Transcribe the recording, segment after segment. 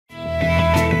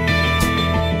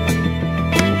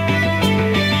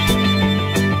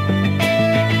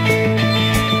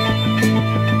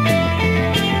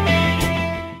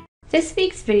This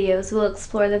week's videos will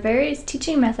explore the various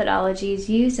teaching methodologies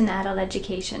used in adult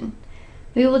education.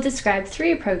 We will describe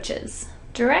three approaches: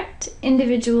 direct,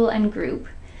 individual, and group,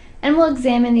 and we'll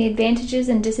examine the advantages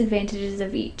and disadvantages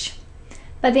of each.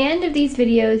 By the end of these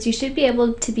videos, you should be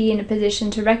able to be in a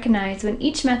position to recognize when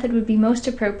each method would be most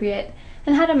appropriate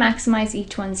and how to maximize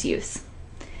each one's use.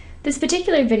 This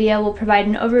particular video will provide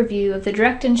an overview of the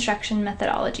direct instruction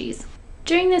methodologies.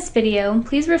 During this video,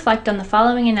 please reflect on the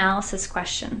following analysis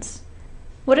questions.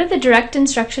 What are the direct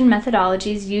instruction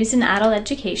methodologies used in adult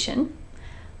education?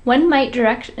 When might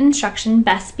direct instruction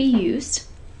best be used?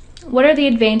 What are the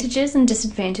advantages and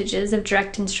disadvantages of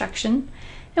direct instruction?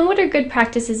 And what are good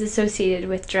practices associated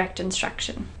with direct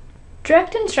instruction?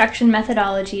 Direct instruction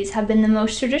methodologies have been the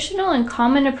most traditional and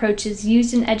common approaches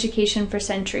used in education for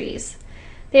centuries.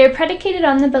 They are predicated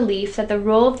on the belief that the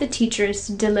role of the teacher is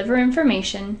to deliver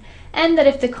information, and that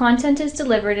if the content is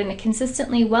delivered in a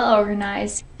consistently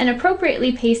well-organized and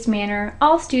appropriately paced manner,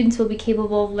 all students will be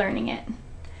capable of learning it.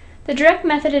 The direct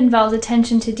method involves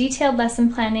attention to detailed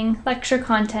lesson planning, lecture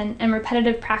content, and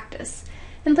repetitive practice,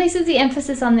 and places the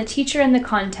emphasis on the teacher and the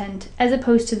content, as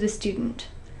opposed to the student.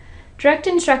 Direct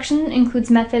instruction includes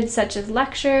methods such as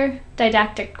lecture,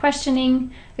 didactic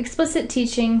questioning, explicit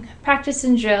teaching, practice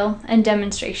and drill, and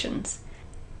demonstrations.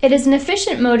 It is an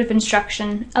efficient mode of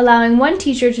instruction, allowing one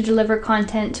teacher to deliver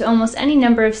content to almost any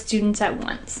number of students at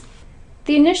once.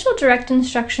 The initial direct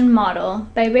instruction model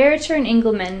by Barreter and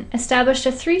Engelman established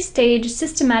a three-stage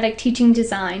systematic teaching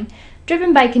design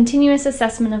driven by continuous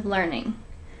assessment of learning.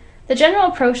 The general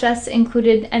process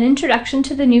included an introduction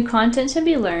to the new content to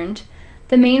be learned,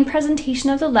 the main presentation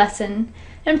of the lesson,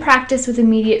 and practice with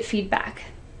immediate feedback.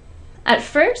 At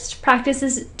first, practice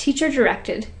is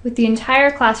teacher-directed, with the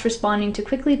entire class responding to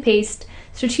quickly paced,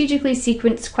 strategically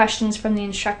sequenced questions from the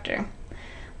instructor.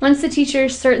 Once the teacher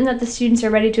is certain that the students are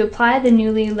ready to apply the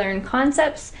newly learned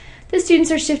concepts, the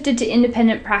students are shifted to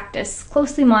independent practice,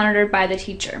 closely monitored by the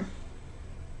teacher.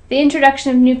 The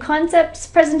introduction of new concepts,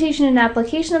 presentation and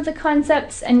application of the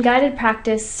concepts, and guided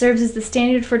practice serves as the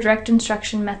standard for direct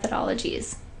instruction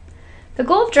methodologies. The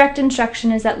goal of direct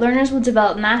instruction is that learners will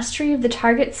develop mastery of the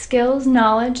target skills,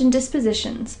 knowledge, and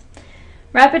dispositions.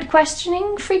 Rapid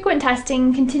questioning, frequent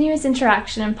testing, continuous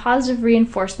interaction, and positive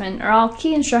reinforcement are all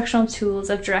key instructional tools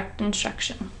of direct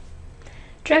instruction.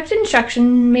 Direct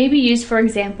instruction may be used, for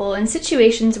example, in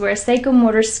situations where a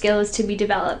psychomotor skill is to be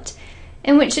developed,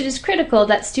 in which it is critical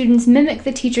that students mimic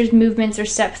the teacher's movements or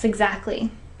steps exactly.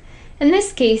 In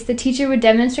this case, the teacher would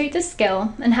demonstrate the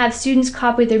skill and have students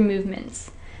copy their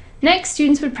movements. Next,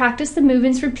 students would practice the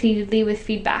movements repeatedly with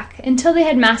feedback until they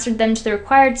had mastered them to the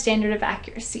required standard of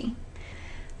accuracy.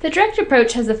 The direct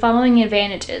approach has the following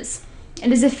advantages.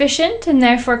 It is efficient and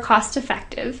therefore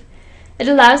cost-effective. It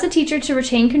allows the teacher to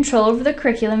retain control over the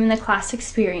curriculum and the class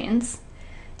experience.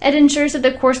 It ensures that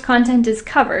the course content is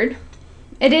covered.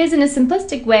 It is, in a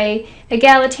simplistic way,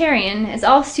 egalitarian, as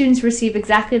all students receive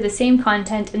exactly the same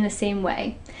content in the same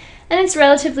way, and it's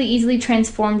relatively easily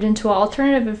transformed into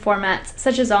alternative formats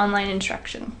such as online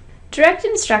instruction. Direct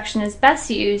instruction is best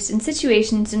used in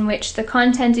situations in which the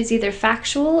content is either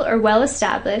factual or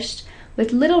well-established,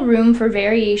 with little room for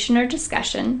variation or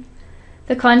discussion.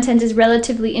 The content is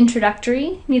relatively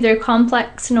introductory, neither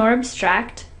complex nor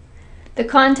abstract. The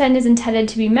content is intended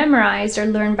to be memorized or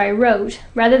learned by rote,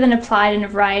 rather than applied in a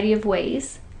variety of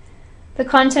ways. The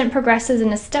content progresses in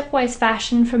a stepwise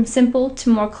fashion from simple to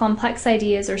more complex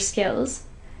ideas or skills.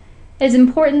 It is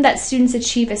important that students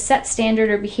achieve a set standard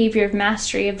or behavior of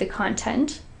mastery of the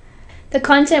content. The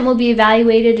content will be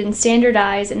evaluated in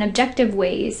standardized and objective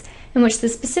ways in which the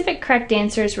specific correct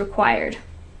answer is required.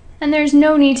 And there is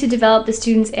no need to develop the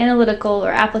students' analytical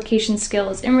or application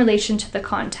skills in relation to the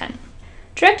content.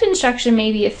 Direct instruction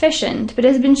may be efficient, but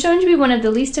has been shown to be one of the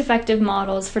least effective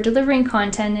models for delivering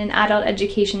content in adult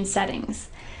education settings.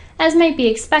 As might be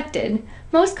expected,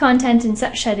 most content in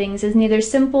such settings is neither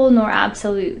simple nor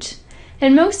absolute.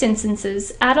 In most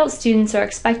instances, adult students are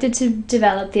expected to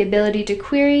develop the ability to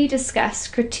query, discuss,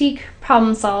 critique,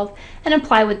 problem solve, and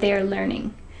apply what they are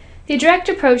learning. The direct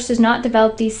approach does not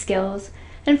develop these skills,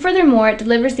 and furthermore, it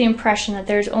delivers the impression that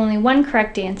there is only one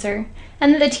correct answer,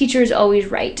 and that the teacher is always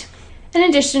right. In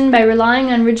addition, by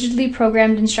relying on rigidly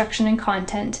programmed instruction and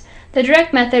content, the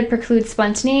direct method precludes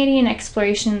spontaneity and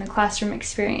exploration in the classroom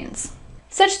experience.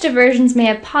 Such diversions may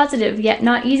have positive yet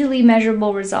not easily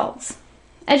measurable results.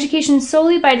 Education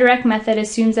solely by direct method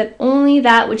assumes that only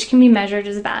that which can be measured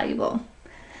is valuable.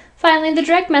 Finally, the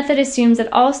direct method assumes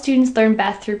that all students learn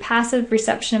best through passive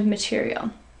reception of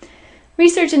material.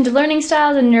 Research into learning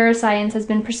styles and neuroscience has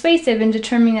been persuasive in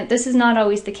determining that this is not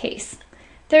always the case.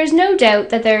 There is no doubt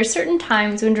that there are certain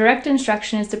times when direct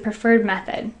instruction is the preferred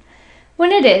method.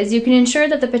 When it is, you can ensure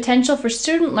that the potential for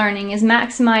student learning is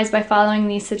maximized by following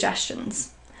these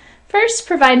suggestions. First,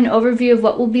 provide an overview of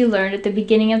what will be learned at the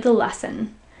beginning of the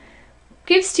lesson.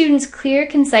 Give students clear,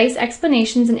 concise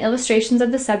explanations and illustrations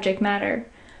of the subject matter.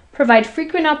 Provide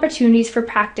frequent opportunities for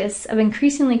practice of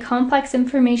increasingly complex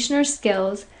information or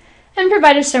skills, and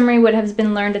provide a summary of what has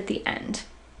been learned at the end.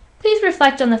 Please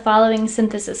reflect on the following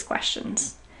synthesis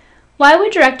questions. Why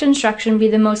would direct instruction be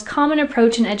the most common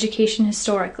approach in education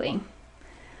historically?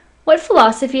 What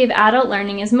philosophy of adult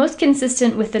learning is most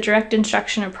consistent with the direct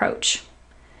instruction approach?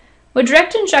 Would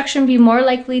direct instruction be more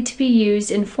likely to be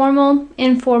used in formal,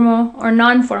 informal, or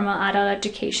non-formal adult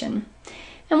education?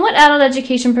 And what adult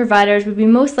education providers would be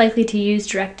most likely to use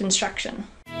direct instruction?